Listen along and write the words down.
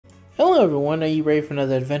Hello everyone, are you ready for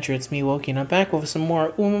another adventure? It's me, Wokey, and I'm back with some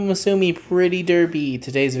more Musume Pretty Derby.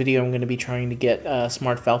 Today's video I'm going to be trying to get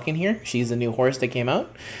Smart Falcon here. She's a new horse that came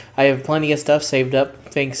out. I have plenty of stuff saved up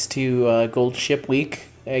thanks to Gold Ship Week.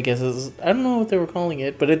 I guess I don't know what they were calling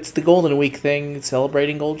it, but it's the Golden Week thing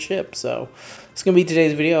celebrating Gold Ship. So it's going to be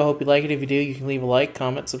today's video. I hope you like it. If you do, you can leave a like,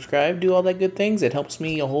 comment, subscribe, do all that good things. It helps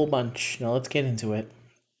me a whole bunch. Now let's get into it.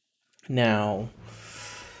 Now,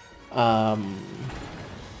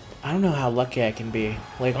 I don't know how lucky I can be.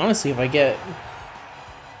 Like, honestly, if I get...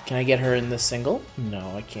 Can I get her in this single?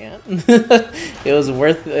 No, I can't. It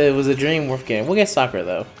was a dream worth getting. We'll get Sakura,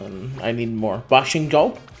 though. I need more.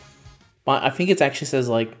 Bashingo? I think it actually says,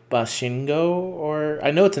 like, Bashingo, or...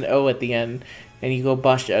 I know it's an O at the end, and you go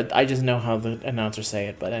Bash... I just know how the announcers say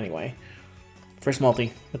it, but anyway. First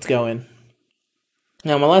multi. Let's go in.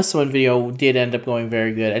 Now, my last one video did end up going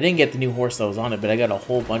very good. I didn't get the new horse that was on it, but I got a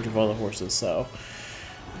whole bunch of other horses, so...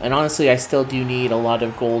 And honestly, I still do need a lot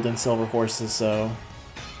of gold and silver horses, so...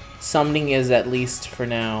 Summoning is at least for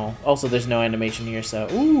now. Also, there's no animation here, so...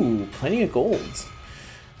 Ooh, plenty of golds.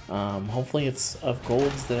 Hopefully it's of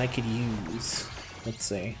golds that I could use. Let's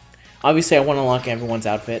see. Obviously, I want to unlock everyone's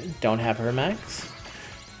outfit. Don't have her max.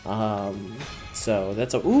 So,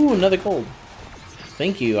 that's a... Ooh, another gold.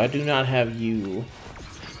 Thank you. I do not have you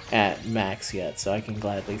at max yet, so I can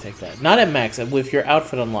gladly take that. Not at max, with your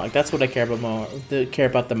outfit unlocked. That's what I care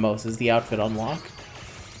about the most, is the outfit unlock.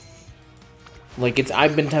 Like,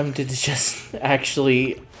 I've been tempted to just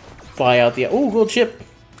actually buy out the... Oh, gold ship!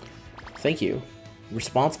 Thank you.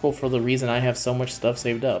 Responsible for the reason I have so much stuff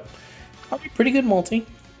saved up. Probably pretty good multi.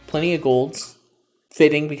 Plenty of golds.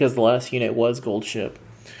 Fitting, because the last unit was gold ship.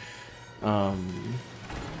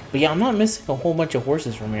 But yeah, I'm not missing a whole bunch of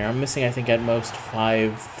horses from here. I'm missing, I think, at most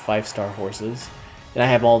five-star horses. And I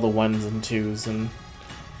have all the 1s and 2s, and...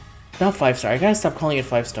 Not 5-star. I gotta stop calling it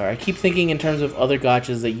 5-star. I keep thinking in terms of other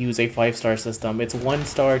gachas that use a 5-star system. It's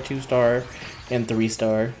 1-star, 2-star, and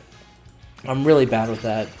 3-star. I'm really bad with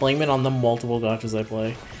that. Blame it on the multiple gachas I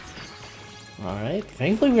play. Alright.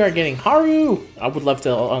 Thankfully we are getting Haru! I would love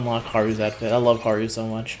to unlock Haru's outfit. I love Haru so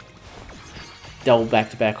much. Double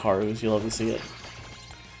back-to-back Harus. You'll love to see it.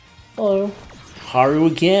 Hello. Haru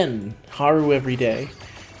again. Haru every day.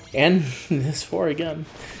 And this 4 again.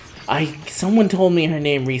 Someone told me her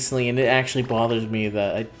name recently, and it actually bothers me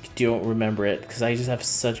that I don't remember it, because I just have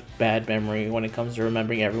such bad memory when it comes to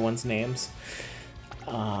remembering everyone's names.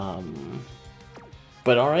 But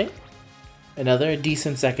alright. Another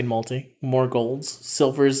decent second multi. More golds.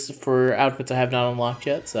 Silvers for outfits I have not unlocked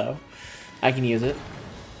yet, so I can use it.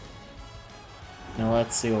 Now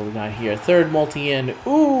let's see what we got here. Third multi in.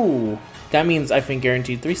 Ooh! That means I think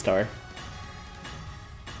guaranteed 3-star.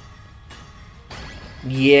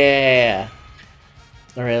 Yeah!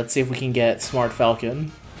 Alright, let's see if we can get Smart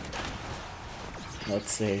Falcon.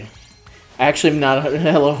 Let's see. Actually, I'm not...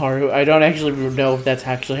 Hello, Haru. I don't actually know if that's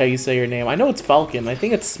actually how you say your name. I know it's Falcon. I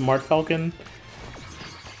think it's Smart Falcon.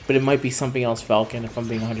 But it might be something else Falcon, if I'm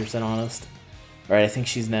being 100% honest. Alright, I think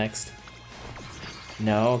she's next.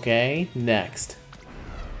 No, okay. Next.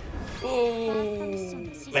 Ooh,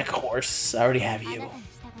 Mech Horse. I already have you.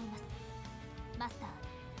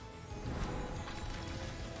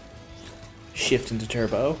 Shift into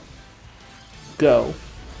turbo. Go.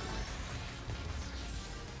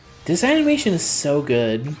 This animation is so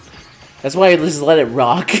good. That's why I just let it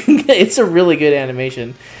rock. It's a really good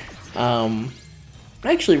animation.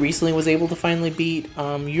 I actually recently was able to finally beat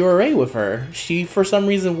URA with her. She, for some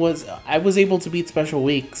reason, I was able to beat Special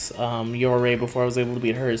Week's URA before I was able to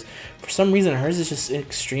beat hers. For some reason, hers is just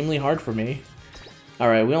extremely hard for me.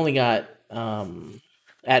 Alright, we only got,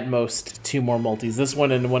 at most, 2 more multis. This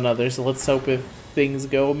one and one other, so let's hope if things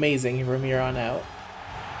go amazing from here on out.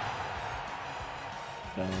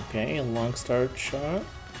 Okay, a long start shot.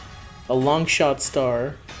 A long shot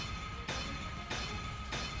star.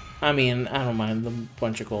 I mean, I don't mind the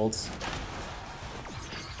bunch of golds.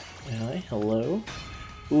 Really? Hello?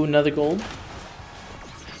 Ooh, another gold.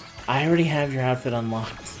 I already have your outfit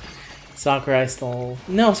unlocked. Sakura I still...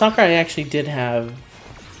 No, Sakura I actually did have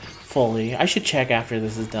fully. I should check after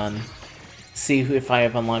this is done. See if I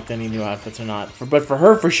have unlocked any new outfits or not. But for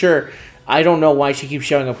her, for sure, I don't know why she keeps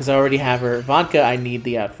showing up, because I already have her. Vodka, I need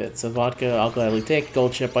the outfit. So Vodka, I'll gladly take.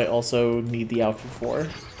 Gold Chip, I also need the outfit for.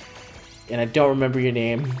 And I don't remember your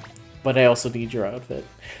name, but I also need your outfit.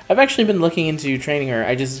 I've actually been looking into training her.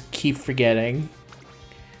 I just keep forgetting.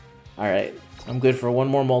 Alright, I'm good for one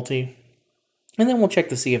more multi. And then we'll check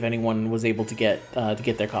to see if anyone was able to get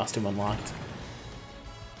their costume unlocked.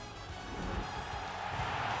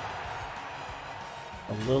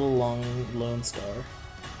 A little long Lone Star.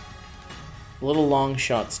 A little long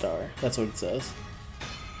shot star. That's what it says.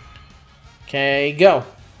 Okay, go!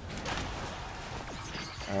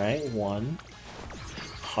 Alright, 1.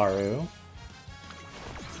 Haru.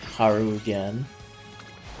 Haru again.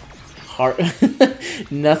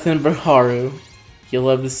 Nothing but Haru. You'll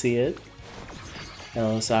love to see it.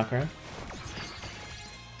 Hello, Sakura.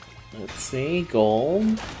 Let's see,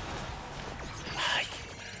 gold.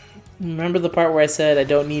 Remember the part where I said I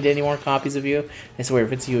don't need any more copies of you? I swear,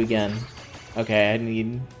 if it's you again. Okay, I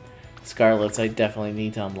need Scarlet's. I definitely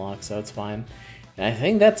need to unlock, so it's fine. And I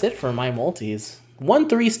think that's it for my multis. 1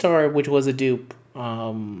 3-star, which was a dupe.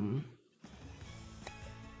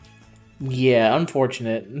 Yeah,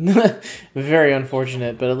 unfortunate. Very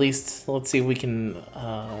unfortunate, but at least let's see if we can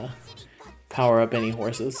power up any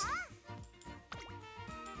horses.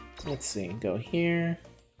 Let's see, go here.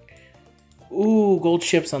 Ooh, gold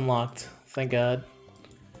ships unlocked. Thank God.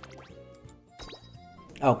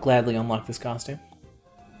 I'll gladly unlock this costume.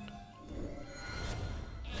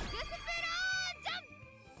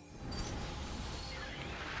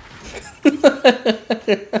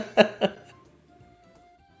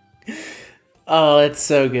 Oh, it's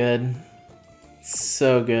so good.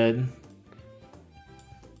 So good.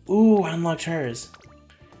 Ooh, I unlocked hers.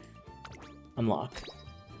 Unlock.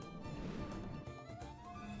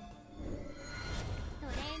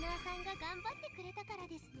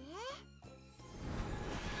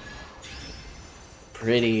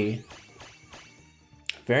 Pretty.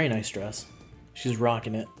 Very nice dress. She's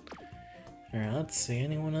rocking it. Alright, let's see.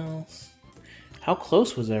 Anyone else? How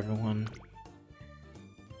close was everyone?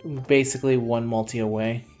 Basically 1 multi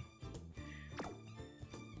away.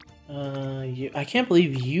 I can't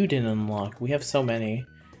believe you didn't unlock. We have so many.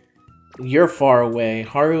 You're far away.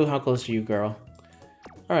 Haru, how close are you, girl?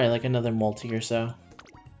 Alright, like another multi or so.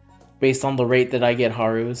 Based on the rate that I get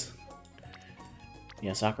Haru's.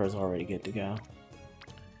 Yeah, Sakura's already good to go.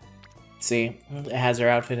 See, it has her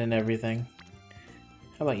outfit and everything.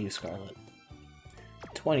 How about you, Scarlet?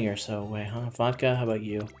 20 or so away, huh? Vodka, how about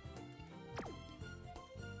you?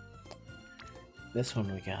 This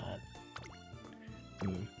one we got.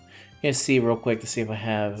 I'm gonna see real quick to see if I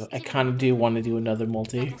have... I kind of do want to do another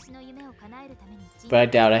multi. But I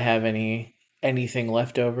doubt I have anything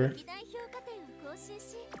left over.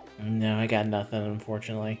 No, I got nothing,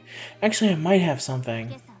 unfortunately. Actually, I might have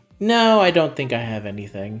something. No, I don't think I have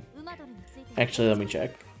anything. Actually, let me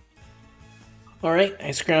check. Alright, I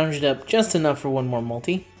scrounged up just enough for 1 more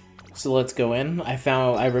multi. So let's go in.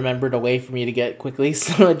 I remembered a way for me to get quickly,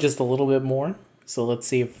 so just a little bit more. So let's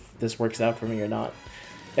see if this works out for me or not.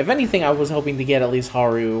 If anything, I was hoping to get at least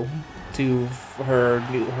Haru to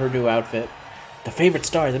her new outfit. The favorite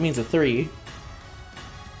star, that means a 3.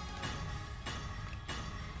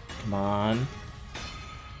 Come on.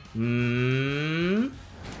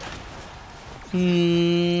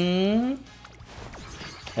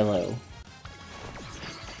 Hello.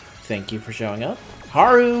 Thank you for showing up.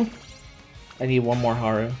 Haru! I need 1 more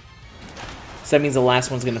Haru. So that means the last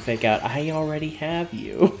one's gonna fake out. I already have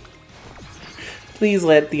you. Please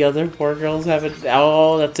let the other 4 girls have it.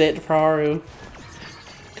 Oh, that's it for Haru.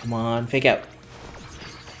 Come on, fake out.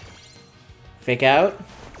 Fake out?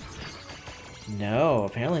 No,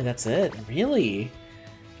 apparently that's it. Really?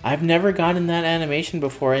 I've never gotten that animation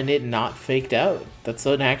before and it not faked out. That's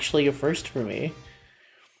actually a first for me.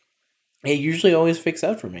 It usually always fakes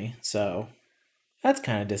out for me, so that's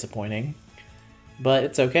kind of disappointing. But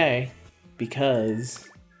it's okay, because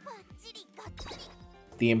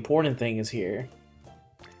the important thing is here.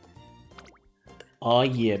 Oh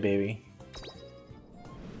yeah, baby.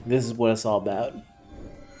 This is what it's all about.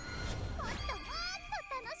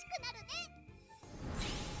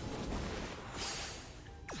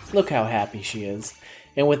 Look how happy she is.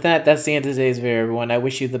 And with that, that's the end of today's video, everyone. I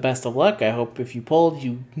wish you the best of luck. I hope if you pulled,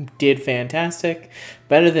 you did fantastic.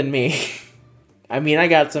 Better than me. I mean, I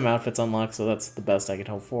got some outfits unlocked, so that's the best I could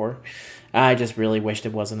hope for. I just really wished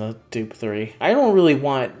it wasn't a dupe 3. I don't really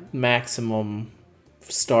want maximum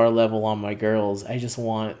star level on my girls. I just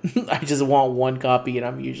want 1 copy and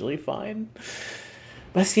I'm usually fine.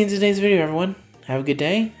 But that's the end of today's video, everyone. Have a good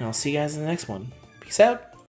day, and I'll see you guys in the next one. Peace out.